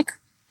feminists back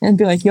and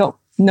be like, yo,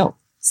 no,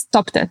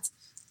 stop that.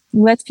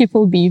 Let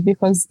people be,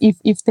 because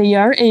if they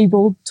are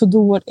able to do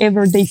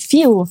whatever they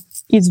feel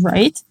is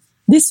right,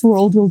 this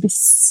world will be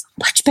so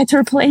much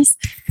better place.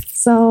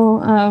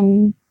 So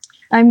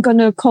I'm going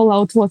to call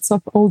out lots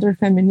of older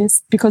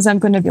feminists, because I'm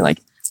going to be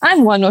like,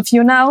 I'm one of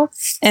you now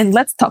and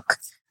let's talk.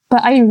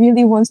 But I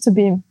really want to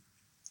be,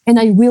 and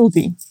I will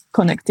be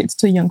connected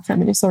to young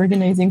feminist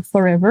organizing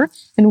forever.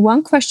 And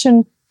one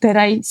question that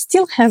I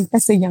still have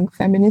as a young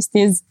feminist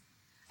is,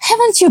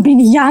 haven't you been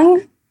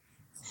young?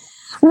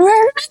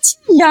 Weren't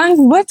you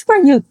young? What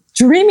were you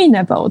dreaming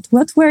about?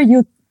 What were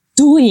you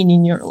doing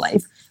in your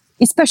life,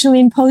 especially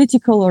in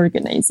political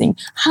organizing?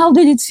 How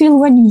did it feel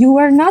when you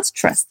were not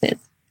trusted?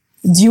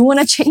 Do you want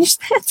to change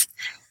that?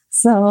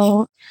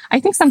 So I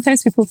think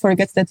sometimes people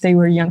forget that they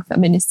were young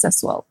feminists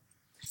as well.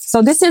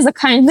 So this is a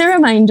kindly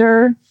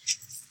reminder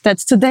that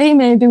today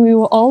maybe we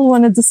will all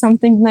want to do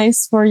something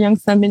nice for young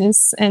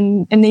feminists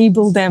and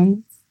enable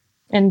them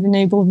and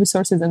enable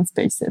resources and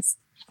spaces.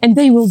 And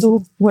they will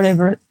do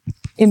whatever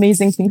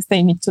amazing things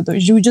they need to do.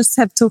 You just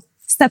have to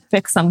step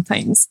back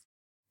sometimes.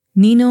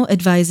 Nino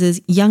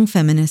advises young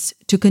feminists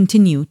to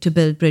continue to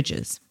build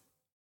bridges.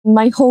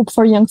 My hope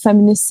for young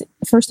feminists,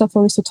 first of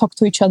all, is to talk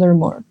to each other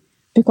more,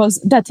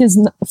 because that is,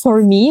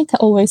 for me, it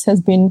always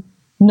has been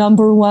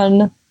number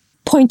one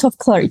point of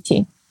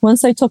clarity.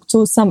 Once I talk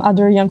to some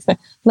other young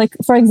like,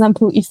 for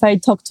example, if I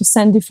talk to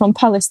Sandy from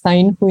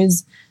Palestine,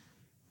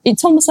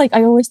 it's almost like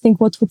I always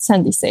think, what would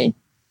Sandy say?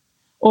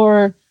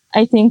 Or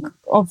I think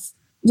of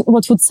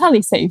what would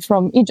Sally say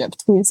from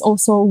Egypt, who is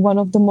also one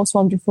of the most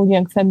wonderful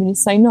young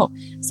feminists I know.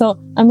 So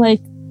I'm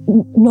like,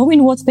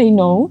 knowing what they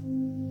know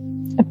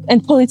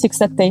and politics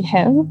that they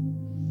have,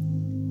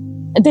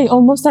 they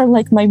almost are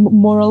like my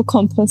moral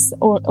compass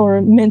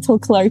or mental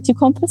clarity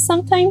compass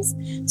sometimes.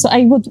 So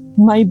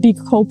my big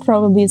hope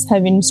probably is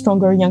having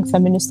stronger young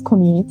feminist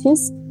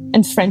communities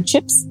and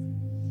friendships,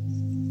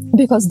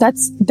 because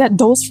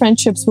those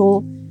friendships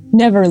will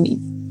never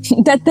leave.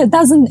 that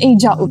doesn't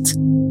age out.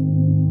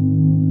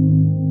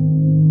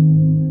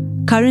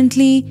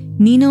 Currently,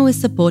 Nino is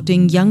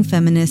supporting young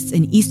feminists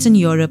in Eastern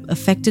Europe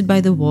affected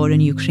by the war in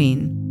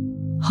Ukraine.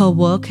 Her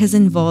work has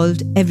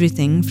involved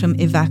everything from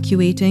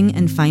evacuating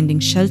and finding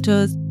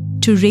shelters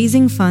to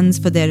raising funds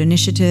for their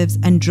initiatives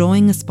and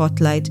drawing a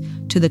spotlight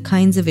to the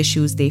kinds of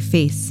issues they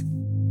face.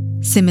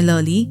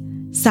 Similarly,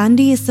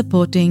 Sandy is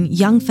supporting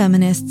young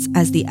feminists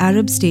as the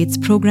Arab States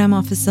Program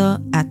Officer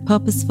at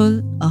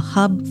Purposeful, a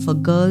hub for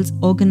girls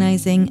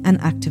organizing and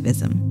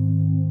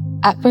activism.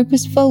 At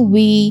Purposeful,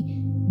 we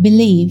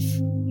believe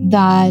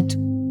that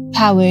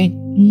power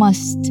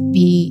must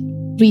be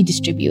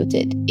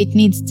redistributed. It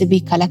needs to be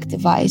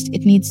collectivized.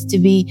 It needs to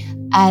be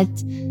at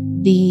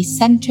the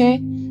center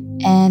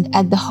and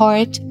at the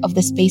heart of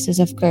the spaces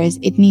of girls.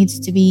 It needs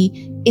to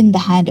be in the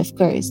hand of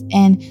girls.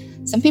 And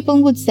some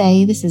people would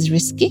say this is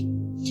risky.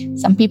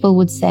 Some people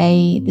would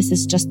say this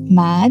is just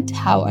mad.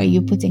 How are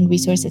you putting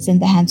resources in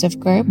the hands of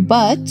girls?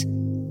 But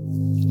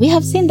we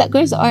have seen that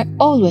girls are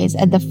always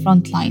at the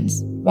front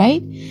lines,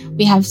 right?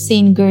 We have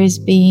seen girls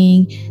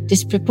being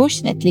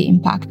disproportionately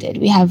impacted.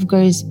 We have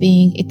girls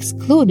being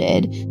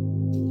excluded.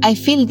 I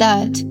feel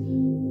that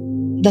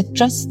the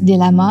trust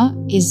dilemma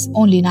is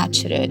only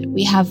natural.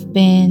 We have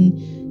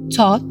been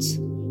taught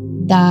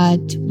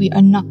that we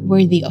are not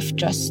worthy of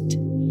trust.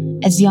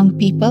 As young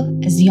people,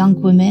 as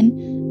young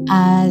women,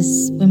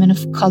 as women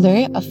of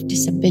color, of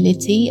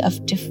disability,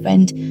 of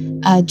different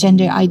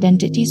gender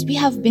identities, we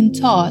have been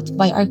taught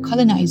by our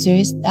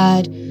colonizers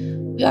that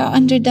we are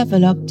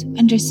underdeveloped,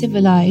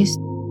 undercivilized.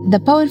 The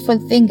powerful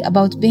thing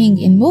about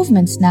being in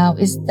movements now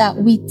is that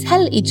we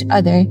tell each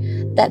other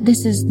that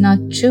this is not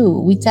true.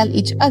 We tell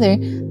each other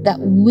that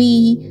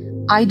we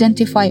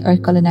identify our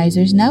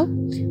colonizers now.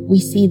 We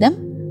see them,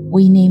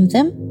 we name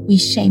them, we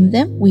shame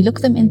them, we look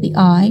them in the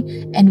eye,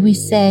 and we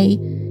say,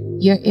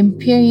 your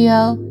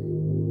imperial,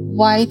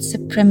 white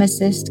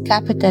supremacist,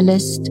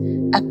 capitalist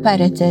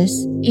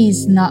apparatus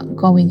is not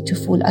going to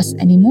fool us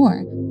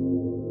anymore.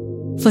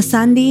 For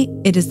Sandy,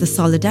 it is the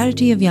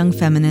solidarity of young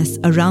feminists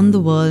around the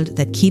world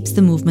that keeps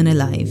the movement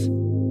alive.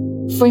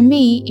 For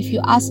me, if you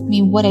ask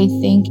me what I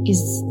think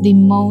is the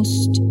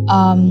most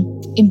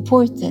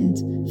important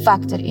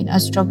factor in our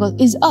struggle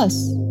is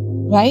us,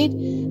 right?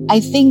 I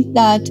think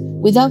that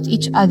without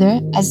each other,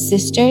 as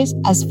sisters,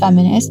 as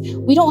feminists,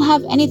 we don't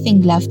have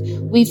anything left.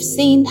 We've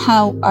seen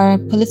how our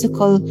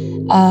political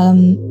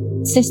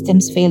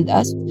systems failed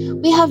us.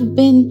 We have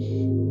been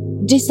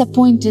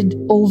disappointed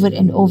over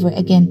and over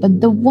again. But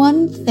the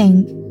one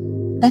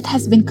thing that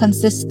has been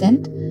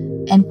consistent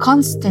and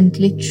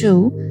constantly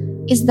true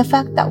is the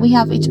fact that we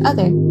have each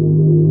other.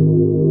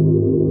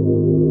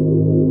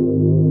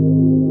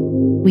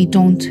 We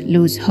don't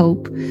lose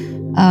hope.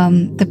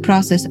 The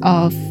process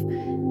of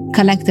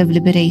collective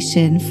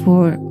liberation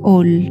for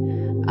all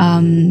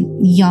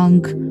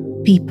young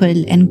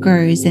people and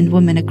girls and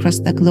women across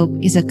the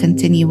globe is a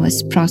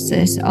continuous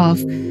process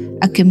of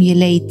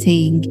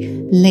accumulating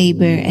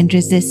labor and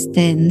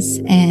resistance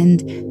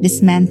and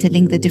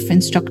dismantling the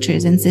different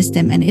structures and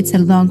system. And it's a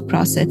long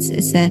process.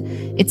 It's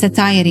a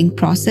tiring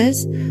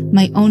process.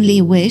 My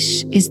only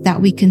wish is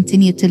that we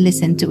continue to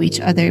listen to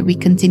each other. We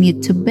continue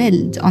to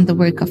build on the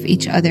work of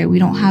each other. We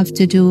don't have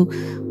to do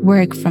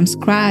work from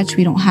scratch.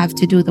 We don't have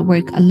to do the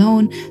work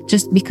alone.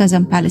 Just because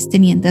I'm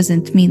Palestinian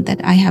doesn't mean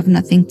that I have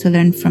nothing to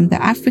learn from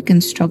the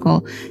African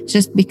struggle.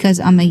 Just because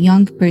I'm a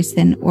young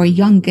person or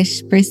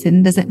youngish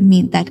person doesn't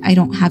mean that I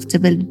don't have to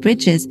build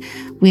bridges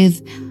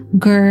with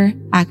GER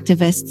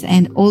activists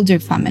and older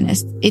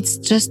feminists. It's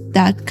just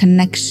that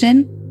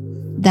connection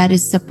that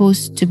is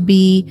supposed to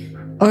be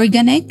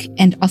organic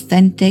and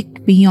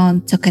authentic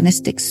beyond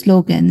tokenistic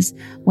slogans.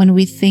 When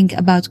we think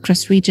about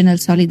cross-regional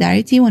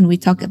solidarity, when we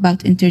talk about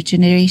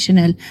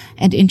intergenerational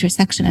and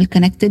intersectional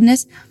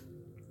connectedness,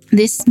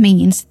 this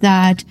means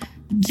that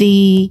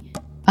the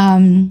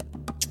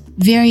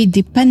very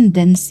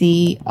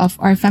dependency of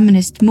our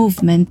feminist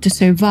movement to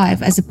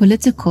survive as a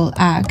political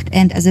act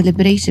and as a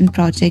liberation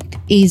project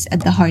is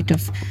at the heart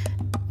of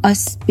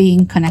us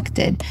being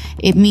connected.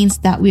 It means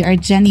that we are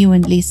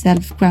genuinely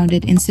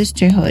self-grounded in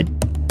sisterhood.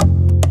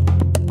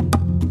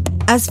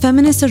 As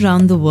feminists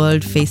around the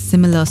world face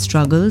similar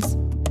struggles,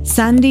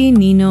 Sandy,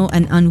 Nino,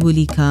 and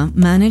Anwulika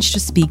managed to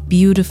speak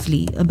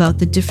beautifully about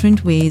the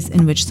different ways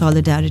in which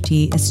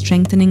solidarity is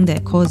strengthening their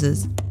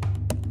causes.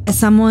 As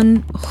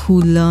someone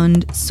who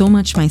learned so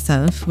much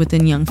myself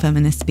within young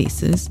feminist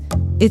spaces,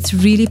 it's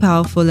really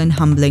powerful and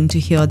humbling to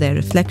hear their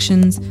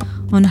reflections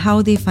on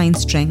how they find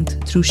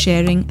strength through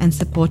sharing and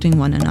supporting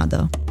one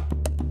another.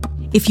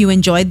 If you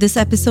enjoyed this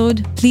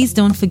episode, please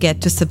don't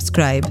forget to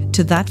subscribe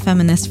to That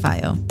Feminist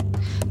Fire.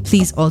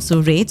 Please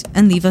also rate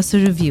and leave us a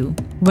review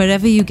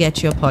wherever you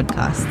get your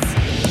podcasts.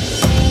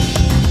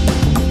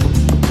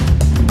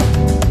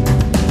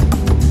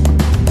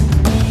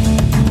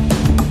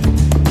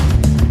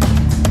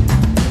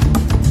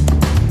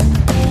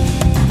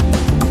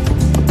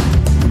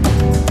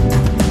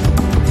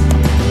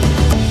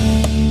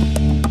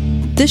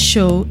 This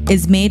show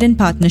is made in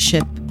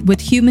partnership with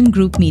Human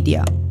Group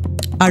Media.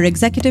 Our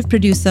executive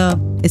producer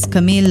is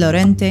Camille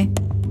Lorente,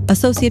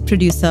 associate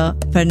producer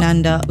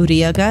Fernanda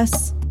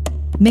Uriagas,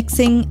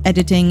 mixing,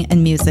 editing,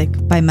 and music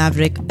by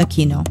Maverick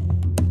Aquino.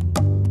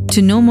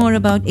 To know more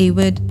about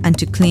AWID and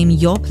to claim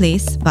your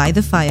place by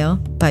the fire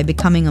by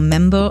becoming a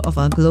member of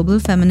our global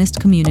feminist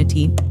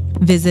community,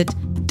 visit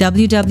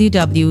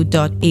www.awid.org.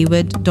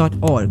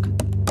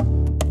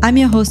 I'm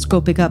your host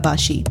Gopika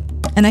Bashi,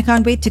 and I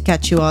can't wait to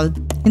catch you all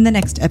in the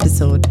next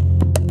episode.